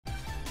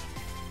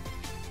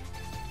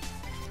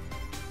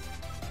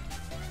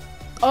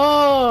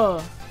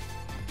Oh,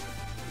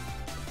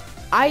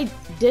 I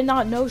did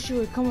not know she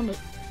would come on the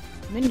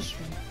mini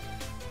screen.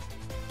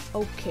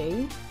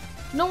 Okay,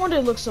 no wonder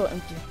it looks so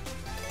empty.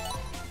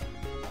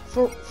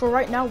 For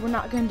right now, we're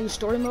not gonna do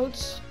story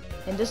modes,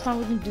 and this time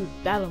we're gonna do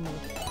battle mode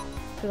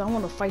because I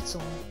want to fight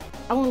someone.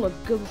 I want to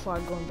look good before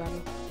I go in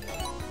battle.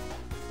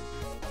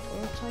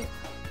 Prototype.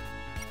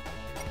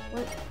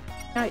 What?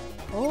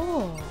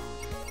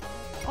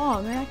 Oh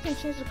man, I can't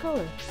change the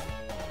color.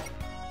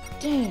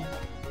 Damn.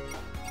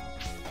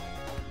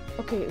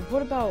 Okay,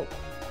 what about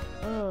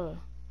the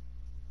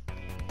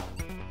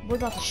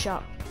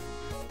shop?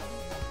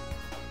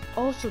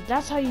 Oh, so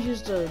that's how you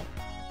use the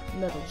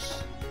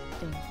medals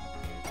thing.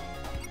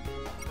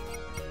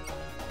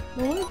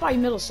 No, let me buy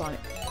Metal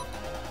Sonic.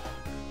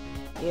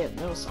 Yeah,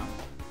 Metal Sonic.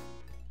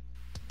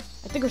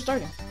 I think we're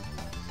starting.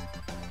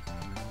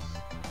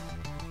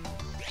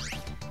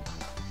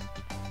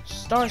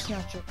 Star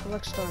Snatcher,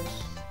 collect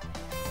stars.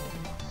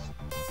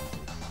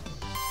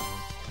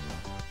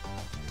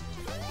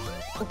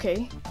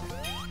 Okay.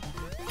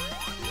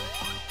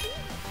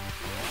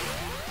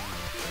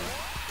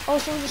 Oh,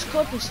 so we're just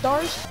collecting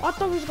stars? I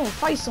thought we was gonna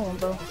fight someone,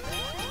 bro.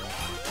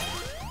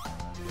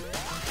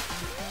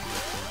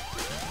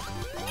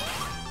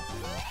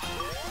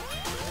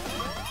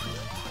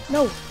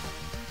 No.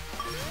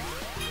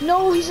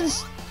 No, he's in.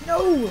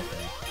 No.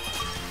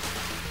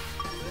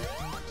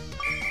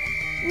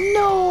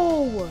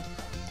 No.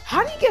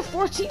 How do you get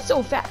 14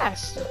 so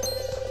fast?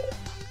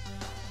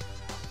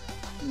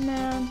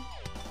 Man.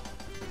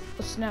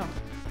 What's now?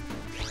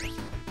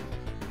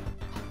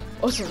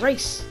 Oh, it's a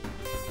race.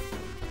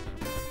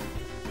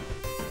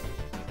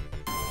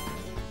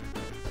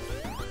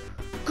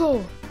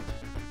 Go.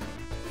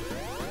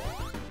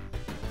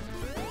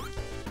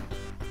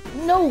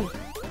 No.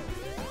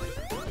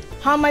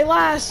 How am I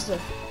last?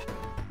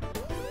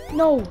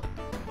 No.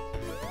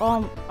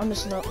 Oh, I'm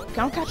missing up. Okay,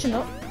 I'm catching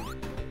up.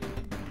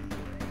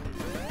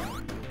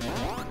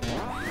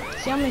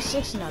 See, I'm in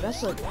 6 now.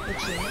 That's a good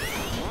team.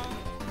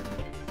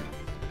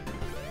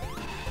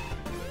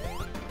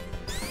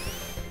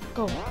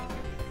 Go.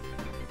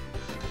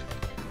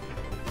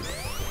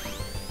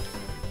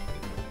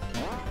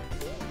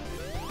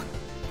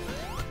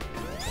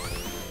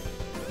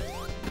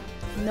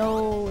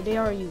 No, they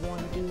already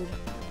won, dude.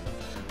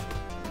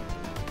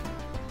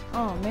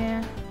 Oh,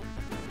 man.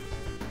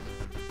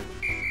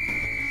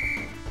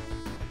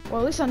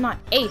 Well, at least I'm not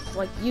 8th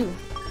like you,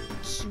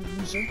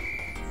 loser.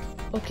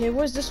 Okay,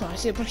 where's this one? I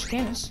see a bunch of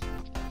cannons.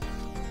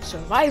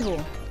 Survival.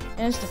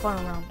 And it's the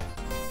final round.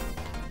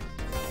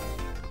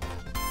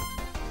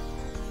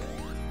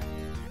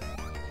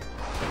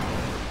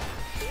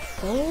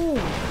 Oh.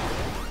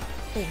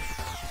 Oh.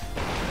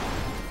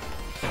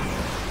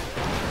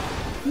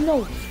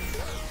 No.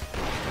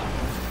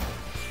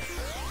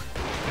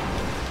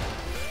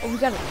 Oh, we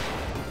got it.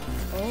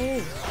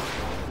 Oh.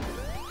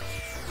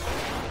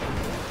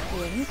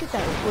 Yeah, let me get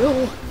that.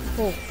 Oh,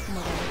 oh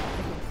my god.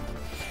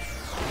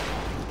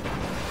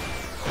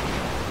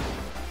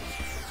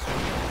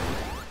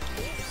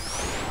 Okay.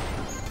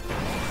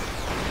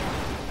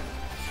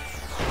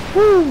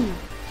 Woo!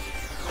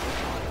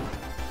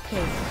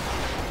 Okay.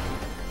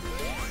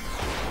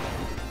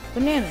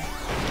 Banana.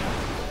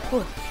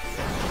 Oh.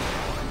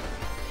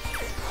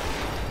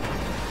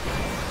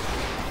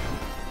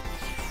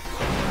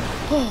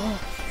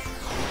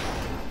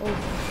 Oh,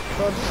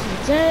 bro, this is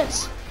intense.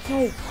 No.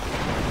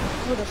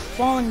 Oh, they're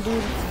falling,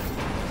 dude.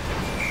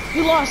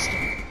 You lost.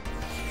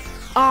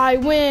 I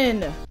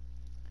win.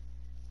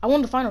 I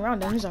won the final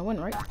round. That means I win,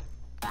 right?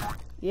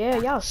 Yeah,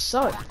 y'all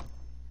suck.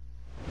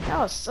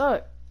 Y'all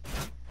suck.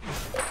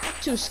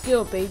 Too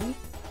skilled, baby.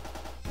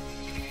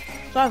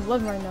 So I have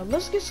 11 right now.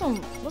 Let's get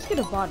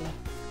a body.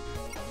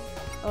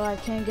 Oh, I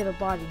can't get a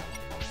body.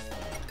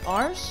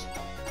 Arms?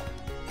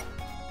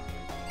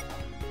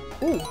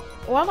 Ooh.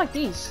 Oh, I like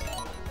these.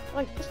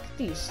 Look at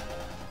these.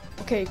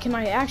 Okay, can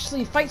I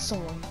actually fight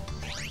someone?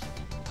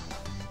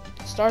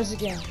 Stars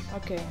again.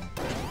 Okay.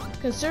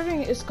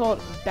 Considering it's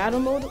called battle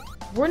mode,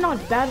 we're not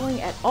battling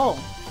at all.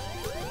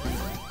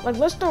 Like,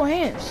 let's throw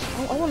hands.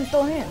 I want to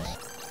throw hands.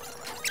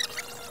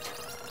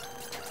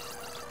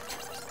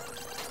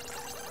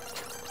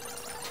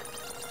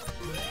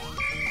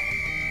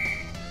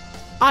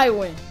 I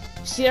win.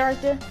 See that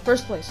right there?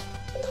 First place.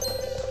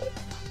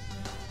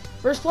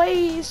 First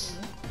place.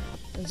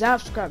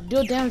 Zap scrap.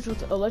 Deal damage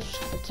with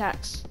electric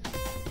attacks.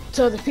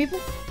 To other people?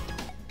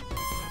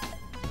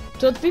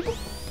 To other people?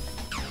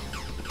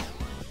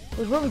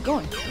 Where are we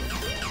going?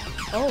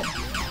 Oh.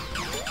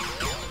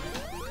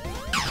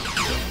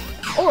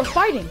 Oh, we're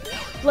fighting.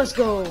 Let's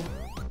go.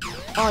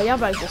 Oh, y'all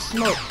about to get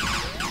smoked.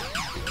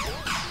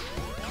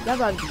 Y'all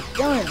about to be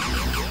done.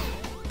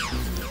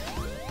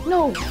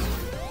 No.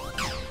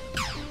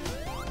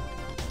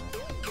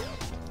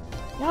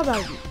 Y'all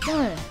about to be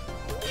done.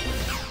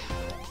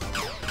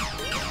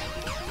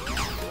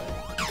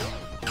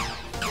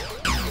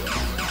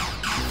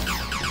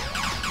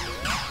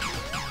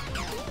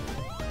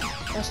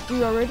 That's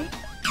 3 already.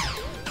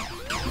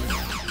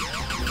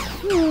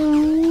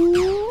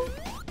 Ooh.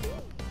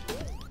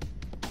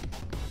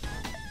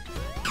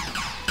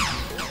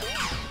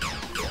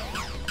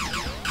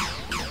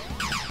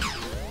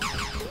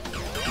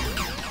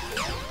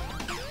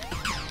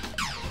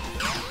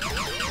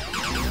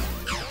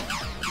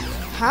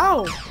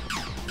 How?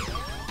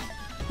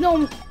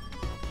 No.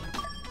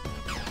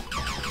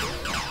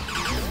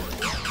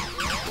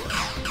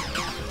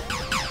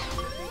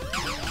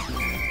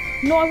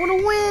 No, I want to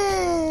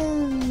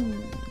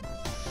win.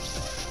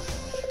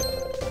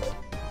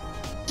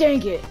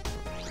 Dang it.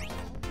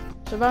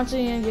 So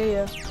bouncing in,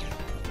 yeah.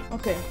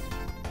 Okay.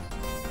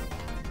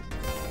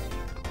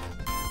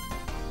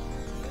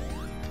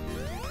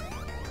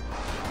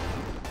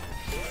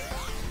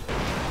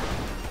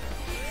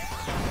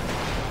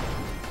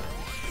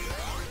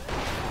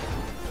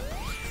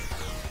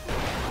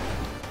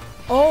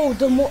 Oh,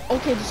 the more,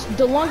 okay,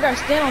 the longer I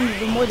stand on them,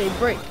 the more they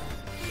break.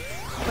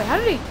 Wait, how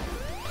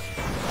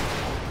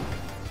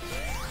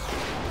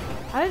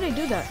did they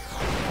do that?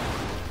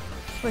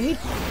 Wait,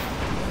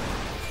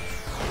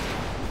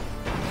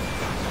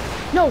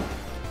 no!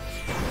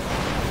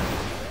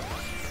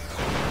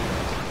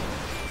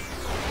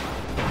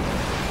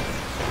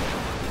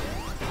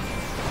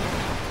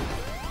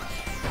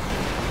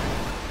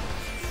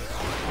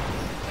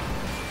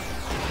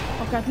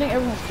 Okay, I think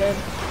everyone's dead.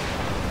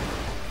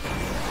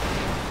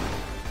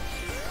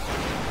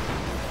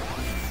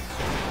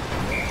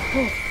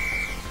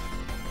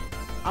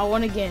 I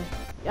won again.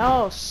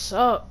 Y'all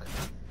suck.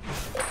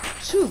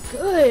 Too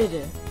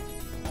good.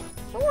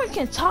 No one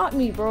can top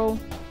me, bro.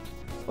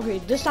 Okay,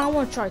 this time I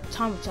want to try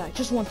time attack.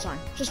 Just one time.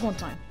 Just one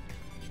time.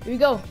 Here we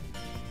go.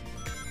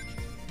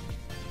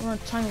 We're on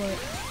time limit.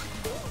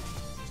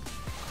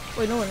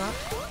 Wait, no, we're not.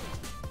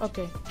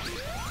 Okay.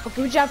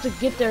 Okay, we just have to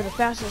get there at the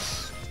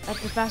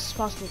fastest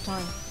possible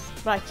time.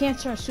 But I can't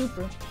turn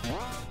super.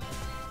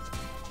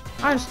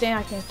 I understand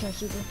I can't turn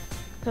super.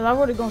 Because I've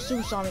already gone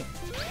supersonic.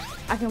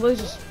 I can literally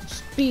just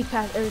speed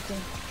past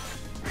everything.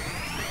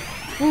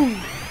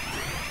 Boom.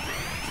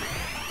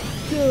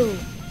 Go.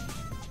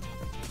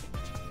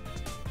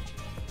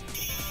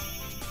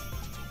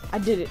 I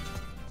did it.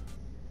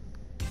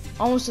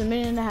 Almost a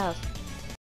minute and a half.